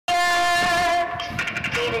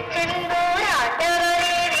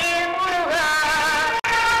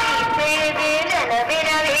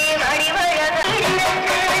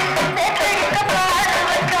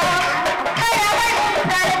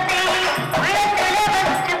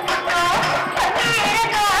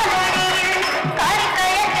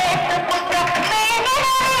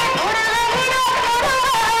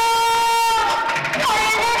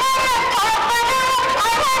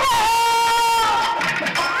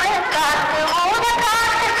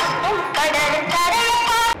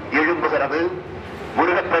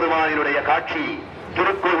முருகப்பெருமானினுடைய காட்சி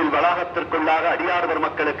திருக்கோவில் வளாகத்திற்குள்ளாக அடியார்வர்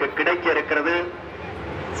மக்களுக்கு கிடைக்க இருக்கிறது.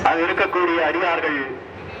 அங்கு இருக்கக்கூடிய அடியார்கள்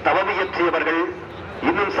தவமியற்றியவர்கள்.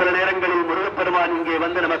 இன்னும் சில நேரங்களில் முருகப்பெருமான் இங்கே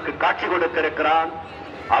வந்து நமக்கு காட்சி கொடுக்க இருக்கிறான்.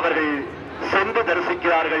 அவர்கள் சென்று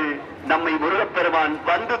தரிசிக்கிறார்கள். நம்மை முருகப்பெருமான்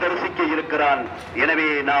வந்து தரிசிக்க இருக்கிறான். எனவே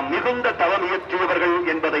நாம் மிகுந்த தவம் இயற்றியவர்கள்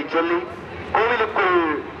என்பதை சொல்லி கோவிலுக்குள்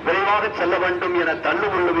விரைவாக செல்ல வேண்டும் என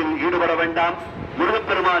தள்ளுமுள்ளுவில் ஈடுபட வேண்டாம்.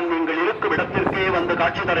 முருகப்பெருமான் நீங்கள் இருக்கும் இடத்திற்கே வந்து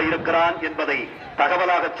காட்சி தர இருக்கிறான் என்பதை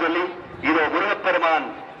தகவலாக சொல்லி இதோ முருகப்பெருமான்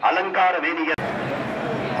அலங்கார வேணியர்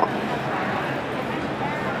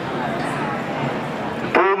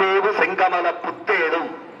பூமேவு செங்கமல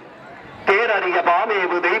புத்தேடும் தேரறிய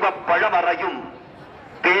பாமேவு தெய்வ பழமறையும்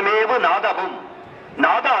தேமேவு நாதமும்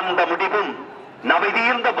நாதாந்த முடிவும்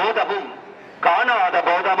நவைதீர்ந்த போதமும் காணாத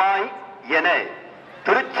போதமாய் என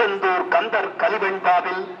திருச்செந்தூர் கந்தர்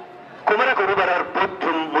கலிவெண்பாவில் குமரகுருபரர்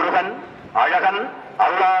போற்றும் முருகன் அழகன்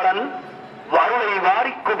அருளாளன் வருளை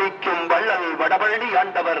வாரிக் குவிக்கும் வள்ளல் வடபழனி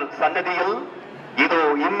ஆண்டவர் சன்னதியில் இதோ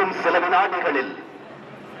இன்னும் சில வினாடிகளில்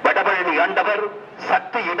வடபழனி ஆண்டவர்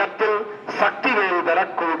சக்தி இடத்தில் சக்திவேல்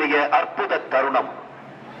பெறக்கூடிய அற்புத தருணம்.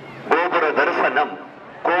 கோபுர தரிசனம்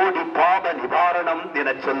கோடி பாப நிவாரணம்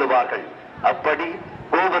என சொல்லுவார்கள். அப்படி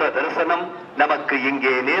கோபுர தரிசனம் நமக்கு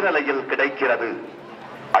இங்கே நேரலையில் கிடைக்கிறது.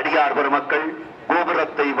 அடியார் பெருமக்கள்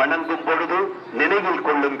கோபுரத்தை வணங்கும் பொழுது நினைவில்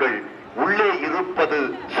கொள்ளுங்கள், உள்ளே இருப்பது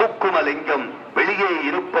சூக்குமலிங்கம், வெளியே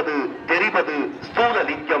இருப்பது தெரிவது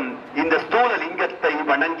ஸ்தூலலிங்கம். இந்த ஸ்தூலலிங்கத்தை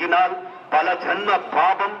வணங்கினால் பல ஜன்ம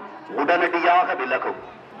பாபம் உடனடியாக விலகும்.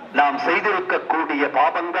 நாம் செய்திருக்கக்கூடிய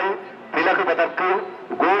பாபங்கள் விலகுவதற்கு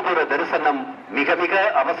கோபுர தரிசனம் மிக மிக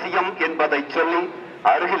அவசியம் என்பதை சொல்லி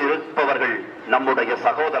அருகில் இருப்பவர்கள் நம்முடைய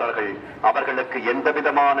சகோதரர்கள், அவர்களுக்கு எந்த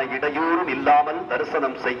விதமான இடையூறும் இல்லாமல்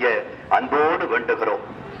தரிசனம் செய்ய அன்போடு வேண்டுகிறோம்.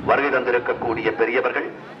 வருகை தந்திருக்கக்கூடிய பெரியவர்கள்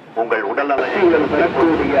உங்கள் உடல் நலங்கள்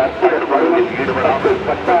பெறக்கூடிய அற்புதத்தில் ஈடுபடாமல்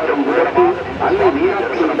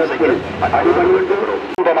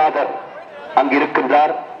வேண்டுகிறோம்.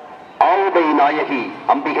 அங்கிருக்கின்றார் ஆவுடை நாயகி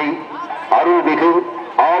அம்பிகை அருள்மிகு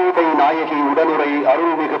ஆவுடை நாயகி உடனுரை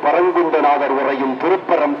அருள்மிகு பரங்குண்டநாதர் உரையும்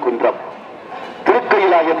திருப்பரம் குன்றம்.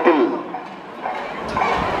 திருக்கையிலாயத்தில்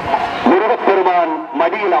முருகப்பெருமான்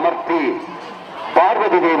மடியில் அமர்த்தி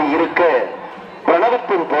பார்வதி தேவி இருக்க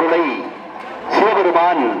பிரணவத்தின் பொருளை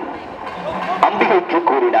சிவபெருமான் அம்பிகைக்கு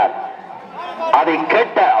கூறினார். அதை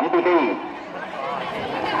கேட்ட அம்பிகை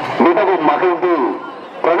மிகவும் மகிழ்ந்து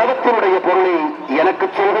பிரணவத்தினுடைய பொருளை எனக்கு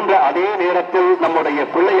சொல்கின்ற அதே நேரத்தில் நம்முடைய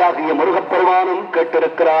பிள்ளையாகிய முருகப்பெருமானும்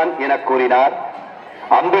கேட்டிருக்கிறான் என கூறினார்.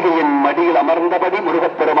 அம்பிகையின் மடியில் அமர்ந்தபடி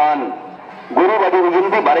முருகப்பெருமான்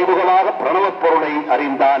குருவடிவின்றி மறைமுகமாக பிரணவப் பொருளை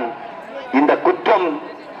அறிந்தான். இந்த குற்றம்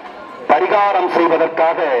பரிகாரம்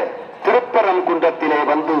செய்வதற்காக திருப்பரம் குன்றத்திலே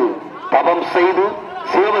வந்து தவம் செய்து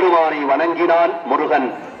சிவபெருமானை வணங்கினான் முருகன்.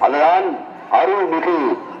 அதுதான் அருள்மிகு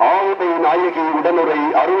ஆவுடை நாயகி உடனுரை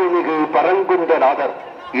அருள்மிகு பரங்குண்டநாதர்.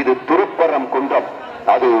 இது திருப்பரம் குன்றம்.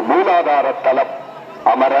 அது மூலாதார தலம்.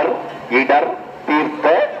 அமரர் இடர் தீர்த்த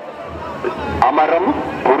அமரம்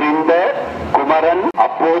புரிந்த குமரன்.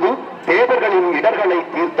 அப்போது தேவர்களின் இடர்களை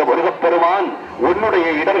தீர்த்த முருகப்பெருமான் உன்னுடைய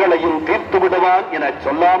இடர்களையும் தீர்த்து விடுவான் என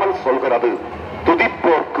சொல்லாமல் சொல்கிறது.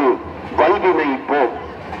 துதிப்போர்க்கு வல்வினை போ.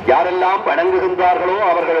 யாரெல்லாம் வணங்குகின்றார்களோ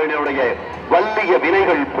அவர்களுடைய வல்லிய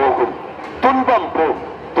வினைகள் போகும், துன்பம் போ,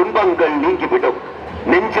 துன்பங்கள் நீங்கிவிடும்.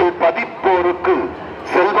 நெஞ்சில் பதிப்போருக்கு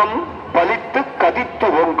செல்வம் பலித்து கதித்து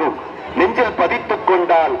ஓங்கும். நெஞ்சில் பதித்துக்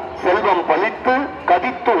கொண்டால் செல்வம் பலித்து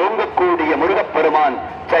கதித்து ஓங்கக்கூடிய முருகப்பெருமான்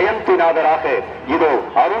ஜெயந்திநாதராக இதோ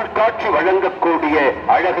அருள் காட்சி வழங்கக்கூடிய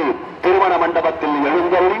அழகு திருமண மண்டபத்தில்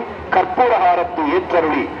எழுந்தருளி கற்பூரஹாரத்து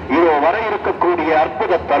ஏற்றருளி இதோ வர இருக்கக்கூடிய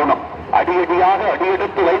அற்புத தருணம். அடியடியாக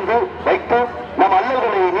அடியெடுத்து வைத்து நம்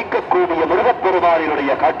அல்லல்களை நீக்கக்கூடிய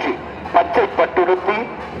முருகப்பெருமானினுடைய காட்சி. பச்சை பட்டுடுத்தி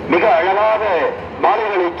மிக அழகாக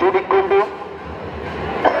மாலைகளை சூடிக்கொண்டு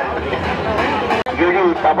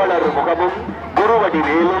எழில் தவளர் முகமும் குருவடி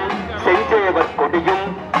வேலும் செஞ்சேவர் கொடியும்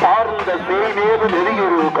சார்ந்த சேவேவு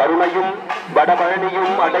நெறியுறு கருணையும்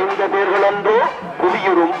வடபழனியும் அடைந்த பேர்களன்றோ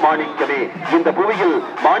புவியுறும் மாணிக்கமே. இந்த புவியில்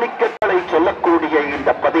மாணிக்கங்களை சொல்லக்கூடிய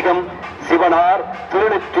இந்த பதிகம் சிவனார்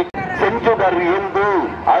திருநெற்றி செஞ்சுடர் ஏந்து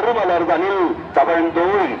அருமலர் தனில்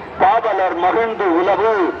தவழ்ந்தோய் பாவலர் மகிழ்ந்து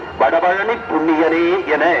உலவு வடபழனி புண்ணியனே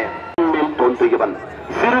என தோன்றியவன்.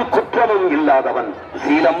 சிறு குற்றமும் இல்லாதவன்.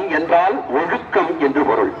 சீலம் என்றால் ஒழுக்கம் என்று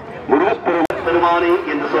பொருள். முருகப்பெருமானே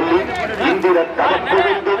என்று சொல்லி இந்திர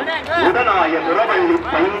தவப்புழுந்தும் உடனாய துறவள்ளி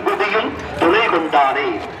பைங்குடியும் துணை கொண்டானே.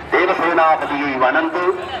 தேவசேனாபதியை வணந்து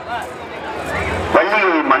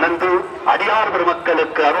வள்ளியை மணந்து அடியார்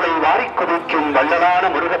பெருமக்களுக்கு அருளை வாரிக் குவிக்கும் வல்லலான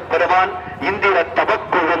முருகப்பெருமான் இந்திர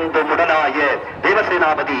தவக்குழுந்து உடனாய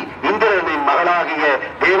தேவசேனாபதி இந்திரனின் மகளாகிய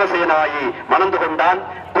தேவசேனாயை மணந்து கொண்டான்.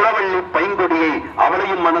 குறவள்ளி பைங்கொடியை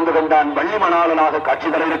அவளையும் மணந்து கொண்டான். வள்ளி மணாளனாக காட்சி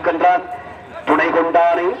தர இருக்கின்றான். துணை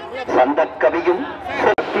கொண்டானே சந்தக்கவியும்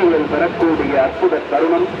சக்தியில் பெறக்கூடிய அற்புத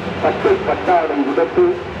தருணம். பட்டை பட்டாடும் உதப்பு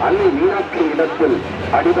அன்னை மீனாட்சி இடத்தில்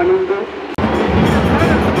அடிபணிந்து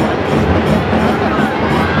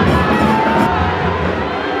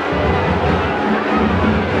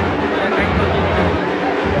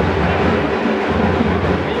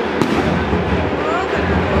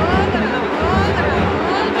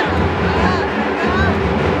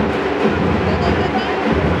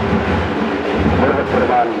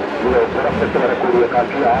புறப்பட்டு வரக்கூடிய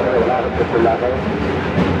காட்சி ஆதரவு வளாகத்திற்குள்ளாக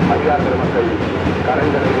அதிகார மக்கள்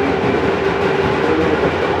கரங்களை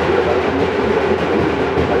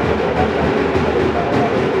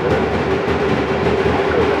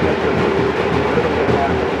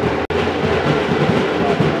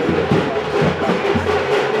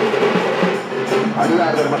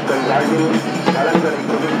அதிகார மக்கள் வாழ்வில் கரங்களை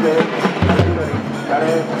குவித்து கரங்களை தர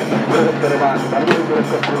முருகப்பெருமான் வந்து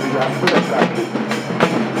கொடுக்கக்கூடிய அற்புத காட்சி.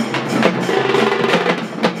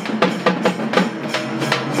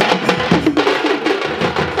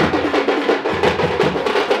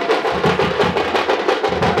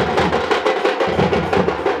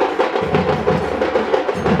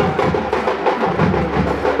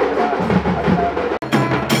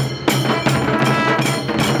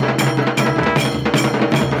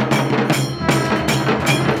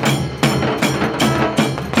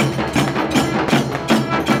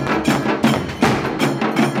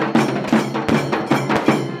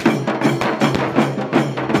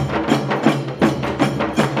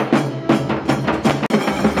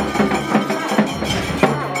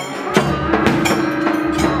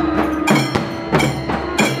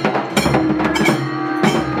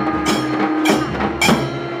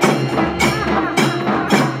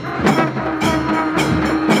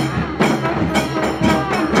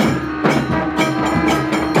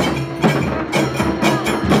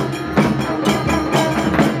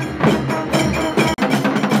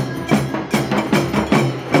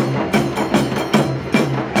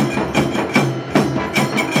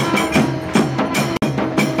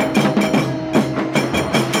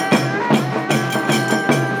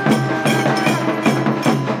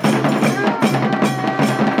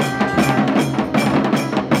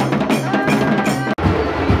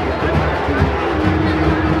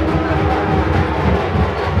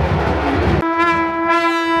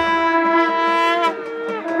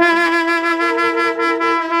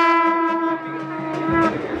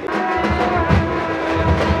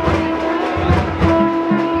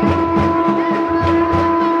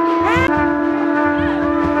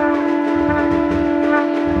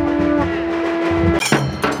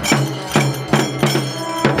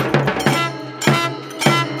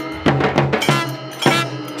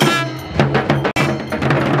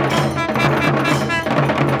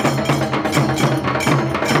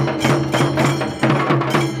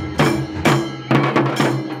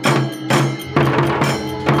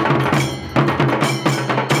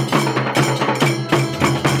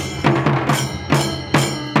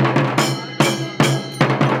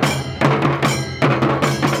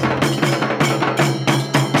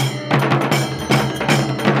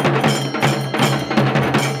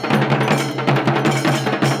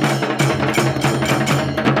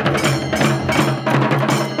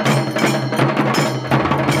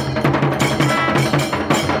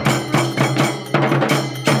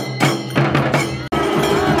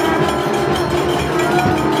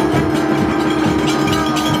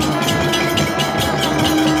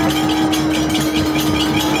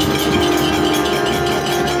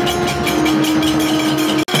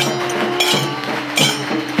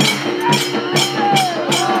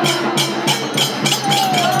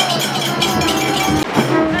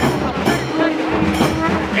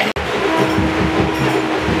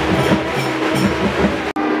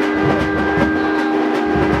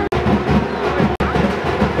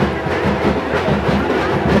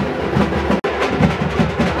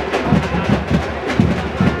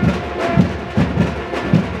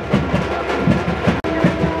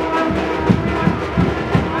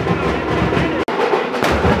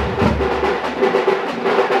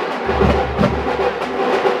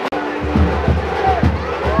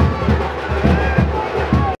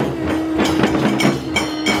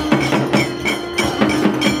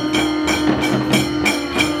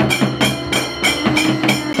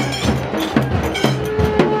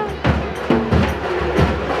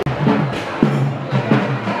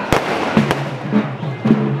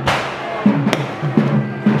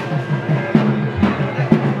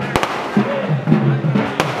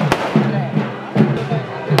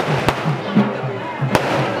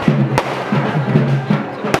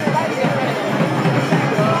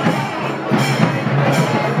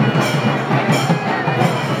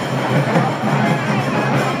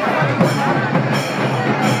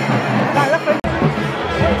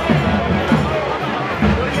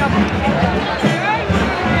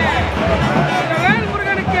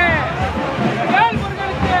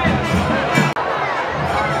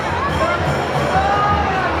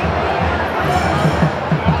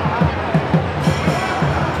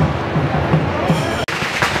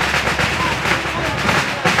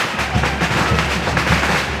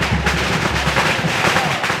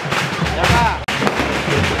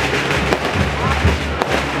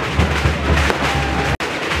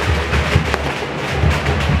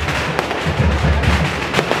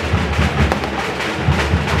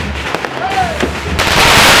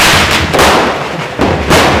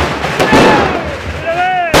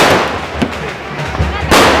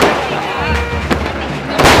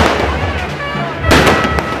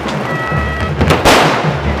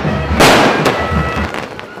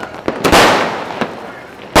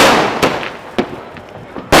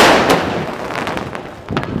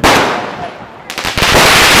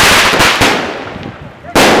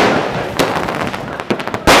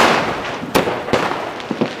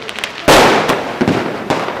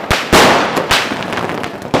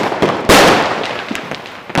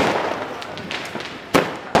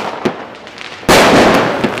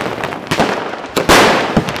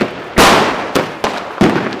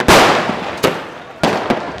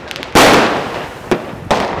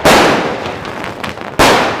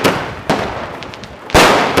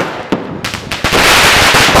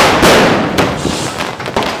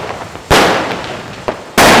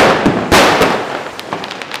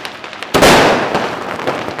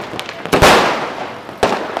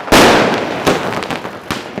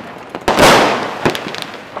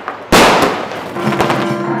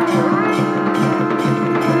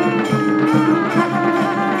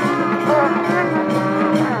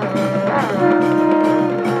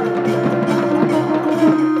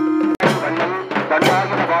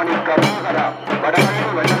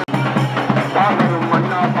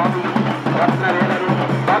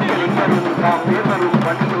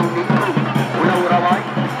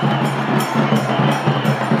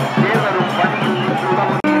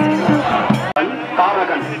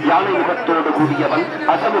 இருக்கக்கூடியவன்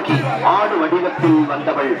அசமுகி, ஆடு வடிவத்தில்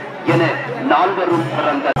வந்தவள் என நால்வரும்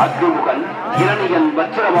பிறந்த அக்னிமுகன், இரணியன்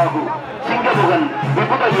வச்சிரவாகு, சிங்கமுகன்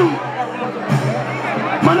விபுதையை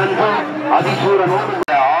மணந்து அதிசூரனோடு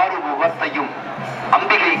 6 முகத்தையும்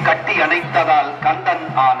அம்பிகை கட்டி அணைத்ததால் கந்தன்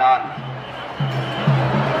ஆனான்.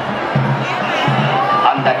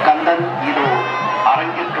 அந்த கந்தன் இதோ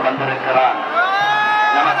அரங்கிற்கு வந்திருக்கிறான்.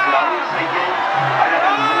 நமக்கு அருள் செய்ய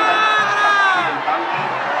அழகன் முருகன் தாங்கி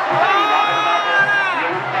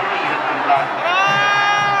இருக்கின்றான்.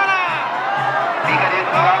 மிக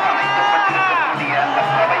நேர்மையாக அமைக்கப்பட்டிருக்கக்கூடிய அந்த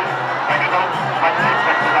சபை வடிவம்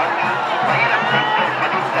பச்சைப்பட்டு தாங்கி வைரக்கற்கள்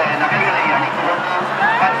பதித்த நகைகளை அணிக்கொண்டு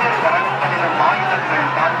 12 கரங்களிலும் ஆயுதங்கள்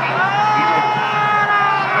தாங்கி இதோ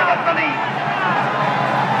சூரபத்மனை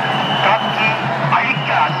தாக்கி அழிக்க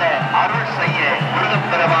அல்ல அருள் செய்ய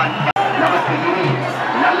முருகப்பெருமான். நமக்கு இனி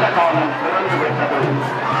நல்ல காலம் பிறந்து விட்டது.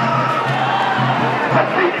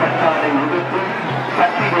 பச்சை பட்டாடை முகத்து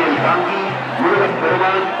சக்திவேல் தாங்கி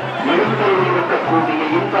முருகப்பெருமான் எழுந்தோடு இருக்கக்கூடிய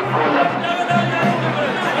இன்பக் கோலம்.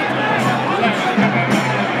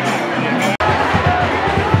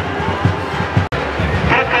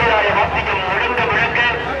 திருக்கையாய வாத்தியம் முழங்க முழங்க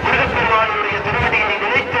முருகப்பெருமானுடைய திருவடியை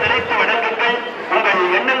நினைத்து நினைத்து வணங்குங்கள். உங்கள்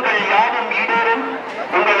எண்ணங்கள் யாவும் ஈடேறும்,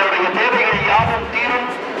 உங்களுடைய தேவைகள் யாவும் தீரும்,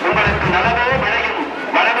 உங்களுக்கு நலவே விளையும்,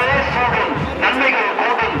 வளமே சூடும், நன்மைகள்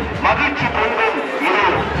கூடும், மகிழ்ச்சி பொங்கும். இது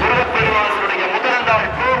முருகப்பெருமானுடைய முதல் நாள்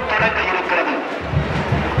போர் தொடங்க இருக்கிறது.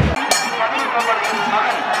 மகன் போருக்கு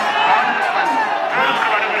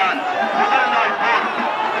வருகிறான். முதல் நாள் போர்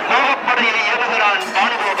மோகப்படையை ஏவுகிறான்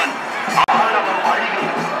பானுகோபன். ஆணவம்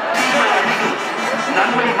அழியும், தீமை அழியும்,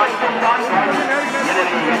 நன்மை மட்டும்தான் வாழும்.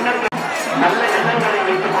 எனவே எண்ணங்கள் நல்ல எண்ணங்களை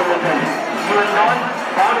வைத்துக் கொள்ளுங்கள். இவன் தான்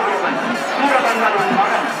பானுகோபன், சூரபன்மனின்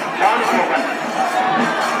மகன் பானுகோபன்.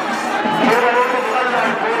 சூரனோடு முதல்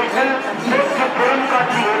நாள் போரில் சோற்று புறம்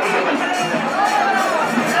காட்சி ஓடியவன்.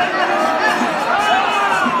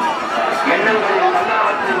 எண்ணங்களில்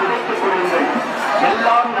நல்லவற்றை விதைத்துக் கொள்ளுங்கள்.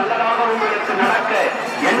 எல்லாம் நல்லதாக உங்களுக்கு நடக்க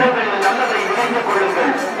எண்ணங்களில் நல்லதை விதைத்துக்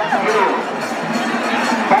கொள்ளுங்கள். இதோ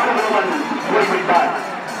பானுகோபன் போய்விட்டார்.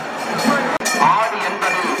 ஆடு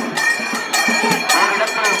என்பது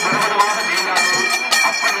ஓரிடத்தில் பெருவதுமாக தெரியாது.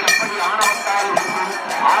 அப்படி ஆணவத்தால் இருக்கும்,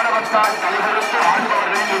 ஆணவத்தால் தலைவருக்கு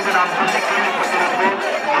ஆழ்பவர்கள் என்று நாம் சொல்லி கேள்விப்பட்டிருப்போம்.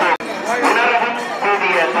 உணரவும்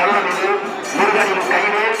கூடிய தருணம் இது. முருகனின்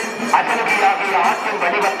கைவேல் அசமுகியாகிய ஆற்றின்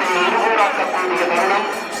வடிவத்தை இருகூறாக்கக்கூடிய தருணம்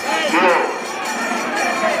இதோ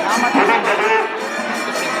புதிந்தது.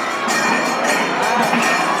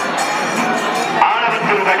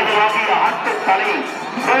 ஆணவத்தின் வடிவமாகிய ஆற்று தலை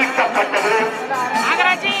வீழ்த்தப்பட்டது.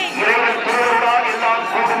 இறைவன் திருவருளால் எல்லாம்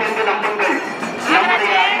கூடும் என்று நம்புங்கள்.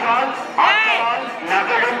 நம்முடைய அறிவால் ஆற்றலால்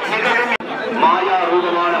நகழும் நிகழும் மாயா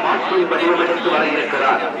ரூபமான மாற்றின் வடிவம் எடுத்து வர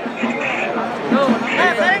இருக்கிறார்.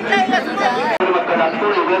 மக்கள்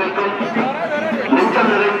அத்தனை பேருக்கும் நெஞ்சம்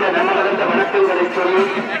நிறைந்த நன்மகந்த வணக்கங்களை சொல்லி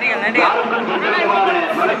யாருக்கும் எந்த விதமான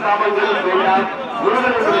மனத்தாபங்களும் வேண்டாம்.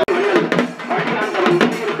 முருகனுடைய வழிகாண்டவன்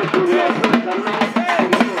இருக்கக்கூடிய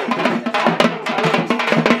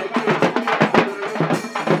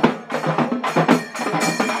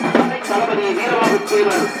தளபதி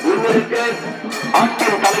வீரவாகுத்தேவர் முன்னிருக்க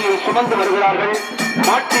ஆற்றின் தலையை சுமந்து வருகிறார்கள்.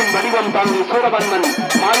 மாட்டின் வடிவம் தாங்கி சூரபன்மன்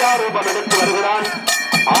மாயாரூபம் எடுத்து வருகிறான்.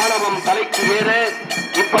 ஆணவம் தலைக்கு ஏற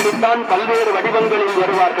இப்படித்தான் பல்வேறு வடிவங்களில்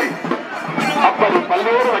வருவார்கள். அப்படி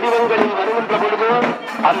பல்வேறு வடிவங்களில் வருகின்ற பொழுது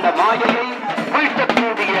அந்த மாயையை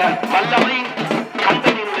வீழ்த்தக்கூடிய வல்லமை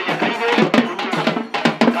கந்தனினுடைய கைவேல்.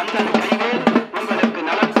 கந்தன் கைவேல் உங்களுக்கு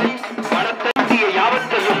நலத்தை வளத்தை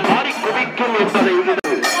யாவற்றையும் மாறி குவிக்கும் என்பதை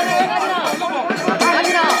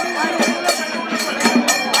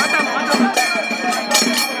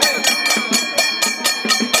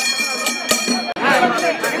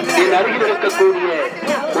என் அருகில் இருக்கக்கூடிய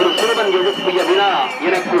ஒரு சிறுவன் எழுப்பிய வினா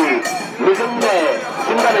எனக்கு மிகுந்த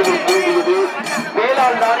சிந்தனையில் தூண்டியது.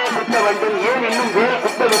 வேளால் தானே குத்த வேண்டும், ஏன் இன்னும் வேல்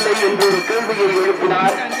குத்தவில்லை என்று ஒரு கேள்வியை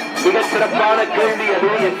எழுப்பினார். மிகச் சிறப்பான கேள்வி அது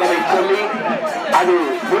என்பதை சொல்லி அது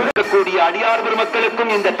இருக்கக்கூடிய அடியார்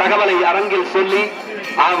பெருமக்களுக்கும் இந்த தகவலை அரங்கில் சொல்லி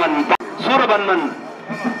அவன் சூரபன்மன்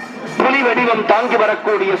புலி வடிவம் தாங்கி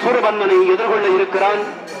வரக்கூடிய சூரபன்மனை எதிர்கொள்ள இருக்கிறான்.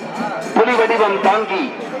 புலி வடிவம் தாங்கி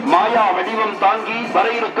மாயா வடிவம் தாங்கி வர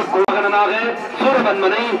இருக்கக்கூடியவனாக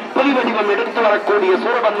சூரபன்மனை புலி வடிவம் எடுத்து வரக்கூடிய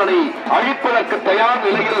சூரபன்மனை அழிப்பதற்கு தயார்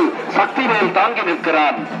நிலையில் சக்திவேல் தாங்கி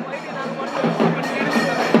நிற்கிறான்.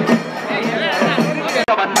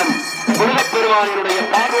 முருகப்பெருமானுடைய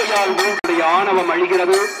பார்வையால் உங்களுடைய ஆணவம்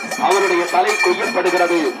அழிகிறது. அவனுடைய தலை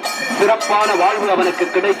கொய்யப்படுகிறது. சிறப்பான வாழ்வு அவனுக்கு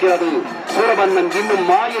கிடைக்கிறது. சூரபன்மன் இன்னும்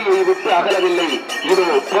மாயையை விட்டு அகலவில்லை. இது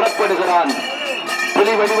புறப்படுகிறான்.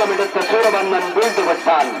 புலி வடிவம் எடுத்த சூரபன்மன் வீழ்ந்து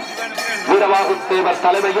விட்டான். வீரவாகுத்தேவர்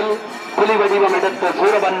தலைமையில் புலி வடிவம் எடுத்த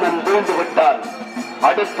சூரபன்மன் வீழ்ந்து விட்டார்.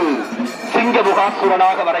 அடுத்து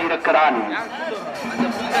சிங்கமுகாசுரனாக வர இருக்கிறான்.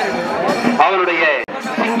 அவனுடைய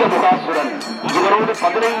சிங்கமுகாசுரன் இவரோடு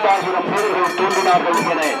 15,000 பேர்கள் தோன்றினார்கள்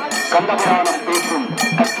என கந்தபுராணம் பேசும்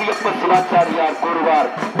கச்சியப்ப சிவாச்சாரியார் கூறுவார்.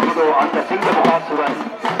 இதோ அந்த சிங்கமுகாசுரன்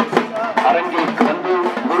அரங்கிற்கு வந்து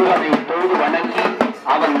முருகனை தொழுது வணங்கி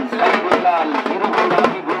அவன் கைவிரலால்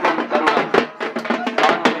இருகோடாகி வீழும் தருணம்.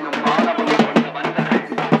 தான் எனும் மாணவனை கொண்ட வந்தர்கள்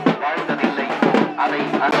வாழ்ந்ததில்லை. அதை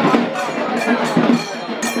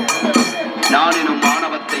நான் எனும்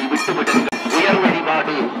மாணவத்தை விட்டுவிடுங்கள். உயர்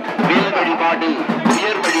வழிபாடு, மேல் வழிபாடு,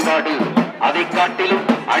 உயர் வழிபாடு, அதை காட்டிலும்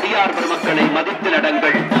அடியார் பெருமக்களை மதித்து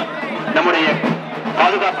நடங்கள். நம்முடைய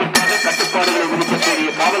பாதுகாப்பிற்காக கட்டுப்பாடுகளை விதிக்கக்கூடிய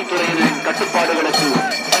காவல்துறையினரின் கட்டுப்பாடுகளுக்கு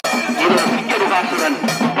சிங்கமுகாசுரன்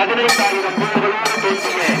 15,000 வீடுகளோடு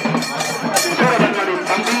தோன்றிய சூரபன்மனின்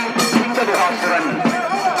தம்பி சிங்கமுகாசுரன்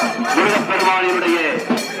முருகப்பெருமானினுடைய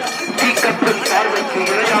தீக்கத்தின் பார்வைக்கு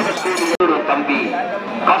இரையாக கூடிய ஒரு தம்பி.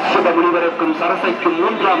 காசிப முனிவருக்கும் சரசைக்கும்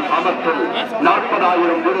 3ஆம் சாமத்தில்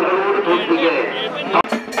 40,000 வீடுகளோடு தோன்றிய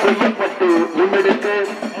செய்யப்பட்டு முன்னெடுக்க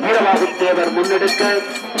வீரவாகுத்தேவர் முன்னெடுக்க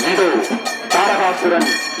இதோ தாரகாசுரன்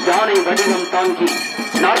யானை வடிவம் தாங்கி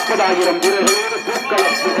 40,000 வீரர்களோடு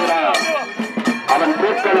பூக்களம் புகிறார். அவன்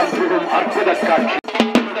பூக்களம் புகும் அற்புத காட்சி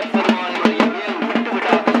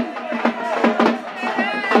விட்டுவிடாது.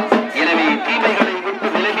 எனவே தீமைகளை விட்டு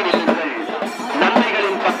விலகி நில்லுங்கள்,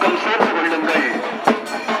 நன்மைகளின் பக்கம் சேர்ந்து கொள்ளுங்கள்.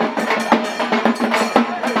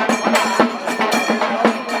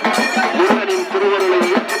 முருகனின் திருவருளை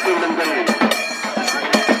ஏற்றுக் கொள்ளுங்கள்.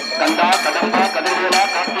 கந்தா, கடம்பா, கதிர்வேலா,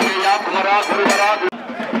 கார்த்திகேயா, குமரா, குருவரா.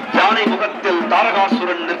 யானை முகத்தில்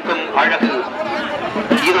தாரகாசுரன் நிற்கும் அழகு.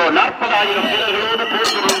 இதோ 40,000 வீரர்களோடு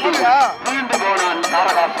போர் புரிந்து வீழ்ந்து போனான்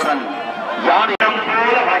தாரகாசுரன். யானையிடம்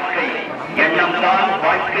போல வாழ்க்கை, எண்ணம்தான்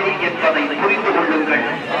வாழ்க்கை என்பதை புரிந்து கொள்ளுங்கள்.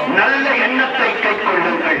 நல்ல எண்ணத்தை கை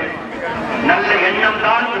கொள்ளுங்கள். நல்ல எண்ணம்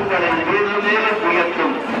தான் உங்களை மேலும் மேலும்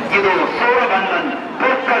உயர்த்தும். இதோ சூரபன்மன்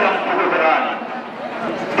போர்க்களம் புகுகிறான்.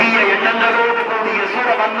 தீய எண்ணங்களோடு கூடிய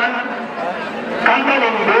சூரபன்மன்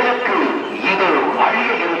கந்தனின் மேலுக்கு இதோ அழிய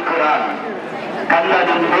இருக்கிறான்.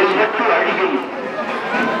 கந்தனின் மேல்வெட்டு அழியும்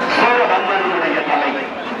சூரபன்மனுடைய தலை.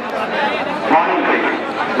 வாருங்கள்,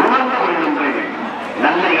 உணர்ந்து கொள்ளுங்கள்,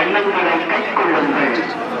 நல்ல எண்ணங்களை கை கொள்ளுங்கள்.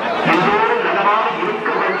 எல்லோரும் நலமாக இருக்க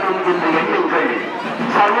வேண்டும் என்று எண்ணுங்கள்.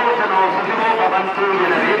 சர்வோஜனோ சுகினோ பவந்து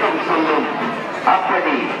என வேதம் சொல்லும்.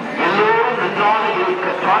 அப்படி எல்லோரும் நன்றாக இருக்க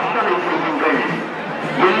பிரார்த்தனை செய்யுங்கள்.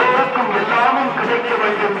 எல்லோருக்கும் எல்லாமும் கிடைக்க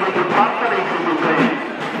வேண்டும் என்று பிரார்த்தனை செய்யுங்கள்.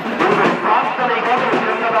 உங்கள் பிரார்த்தனைகள்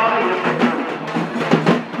சிறந்ததாக இருக்கட்டும்,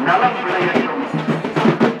 நலம் விளையட்டும்.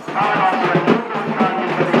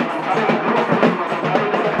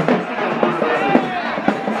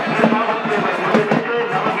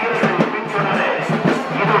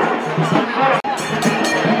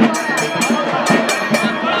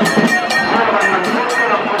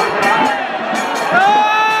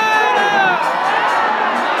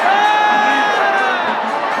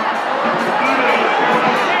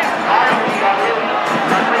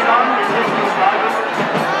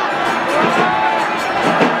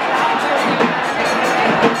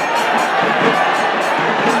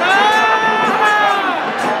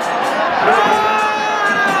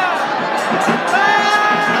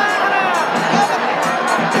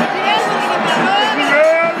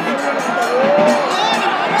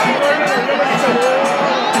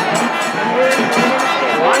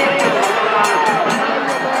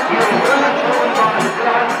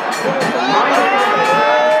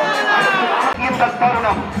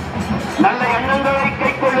 நல்ல எண்ணங்களை கை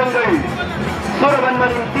கொள்ளுங்கள்.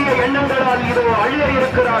 சூரபன்மனின் தீய எண்ணங்களால் இதோ அழிய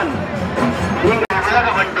இருக்கிறான். நீங்கள் விலக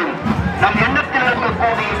வேண்டும். நம் எண்ணத்தில்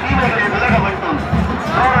இருக்கக்கூடிய தீமைகள் விலக வேண்டும்.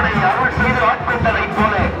 சூரனை அருள் செய்து ஆட்கொண்டதை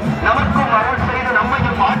போல நமக்கும் அருள் செய்து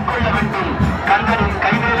நம்மையும் ஆட்கொள்ள வேண்டும். கந்தனின்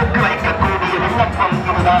கைவேலுக்கு வைக்கக்கூடிய விண்ணப்பம்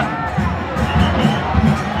இதுதான்.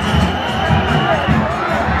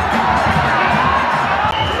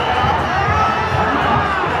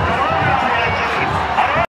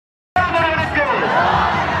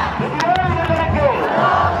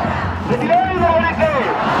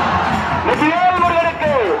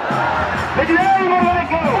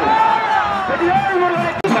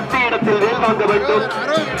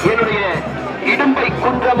 என்னுடைய இடும்பை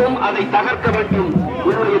குன்றமும் அதை தகர்க்க வேண்டும்.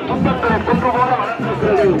 என்னுடைய துன்பங்களை குன்று போல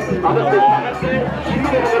வளர்ந்திருக்கிறது. அவற்றை தகர்க்க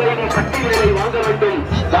இன்னொரு முறையை சக்தி வேலை வாங்க வேண்டும்.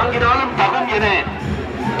 வாங்கினாலும் தகும் என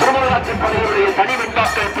திருமணாட்சி படையினுடைய தனி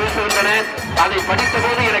வெட்டாக்கள் பேசுகின்றன. அதை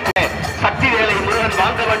படித்தபோது எனக்கு சக்தி வேலை முருகன்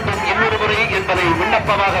வாங்க வேண்டும் இன்னொரு முறை என்பதை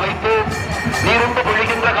விண்ணப்பமாக வைத்து, நீருண்டு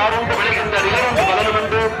பொழிகின்ற காருண்டு விளைகின்ற நிலருண்டு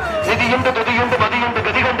பலனுண்டு, நிதியுண்டு துதியுண்டு மதியுண்டு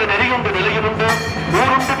கதிகொண்டு நெறியுண்டு நிலையுண்டு,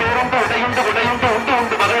 ஊருண்டு பேருண்டு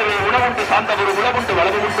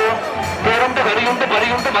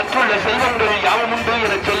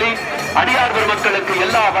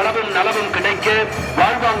நலமும் கிடைக்க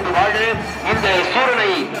வாழ்வாங்கு வாழ இந்த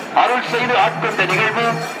சூரனை அருள் செய்து ஆட்கொண்ட நிகழ்வு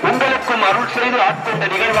உங்களுக்கும் அருள் செய்து ஆட்கொண்ட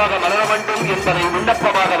நிகழ்வாக மலர வேண்டும் என்பதை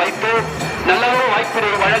விண்ணப்பமாக வைத்து நல்லவோ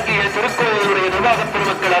வாய்ப்பினை வழங்கிய திருக்கோயிலுடைய நிர்வாக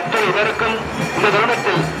பெருமக்கள் அத்தனை இதற்கும் இந்த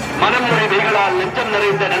தருணத்தில் மனம் மொழி மெய்களால் நெஞ்சம்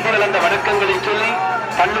நிறைந்த நன்றி கலந்த வணக்கங்களை சொல்லி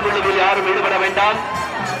தள்ளுமுள்ளுவில் யாரும் ஈடுபட வேண்டாம்.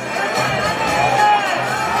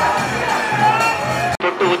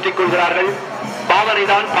 தொட்டு ஒற்றிக் கொள்கிறார்கள்.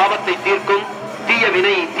 பாவனைதான் பாவத்தை தீர்க்கும், தீய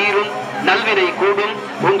வினை தீரும், நல்வினை கூடும்,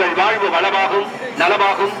 உங்கள் வாழ்வு வளமாகும்,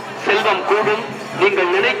 நலமாகும், செல்வம் கூடும்,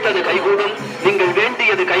 நீங்கள் நினைத்தது கைகூடும், நீங்கள்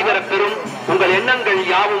வேண்டியது கைவரப்பெறும், உங்கள் எண்ணங்கள்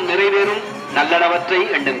யாவும் நிறைவேறும். நல்லனவற்றை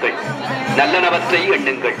எண்ணுங்கள், நல்லனவற்றை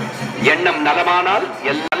எண்ணுங்கள். எண்ணம் நலமானால்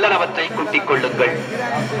நல்லனவற்றை கூட்டிக் கொள்ளுங்கள்,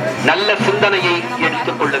 நல்ல சிந்தனையை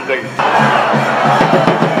எடுத்துக் கொள்ளுங்கள்.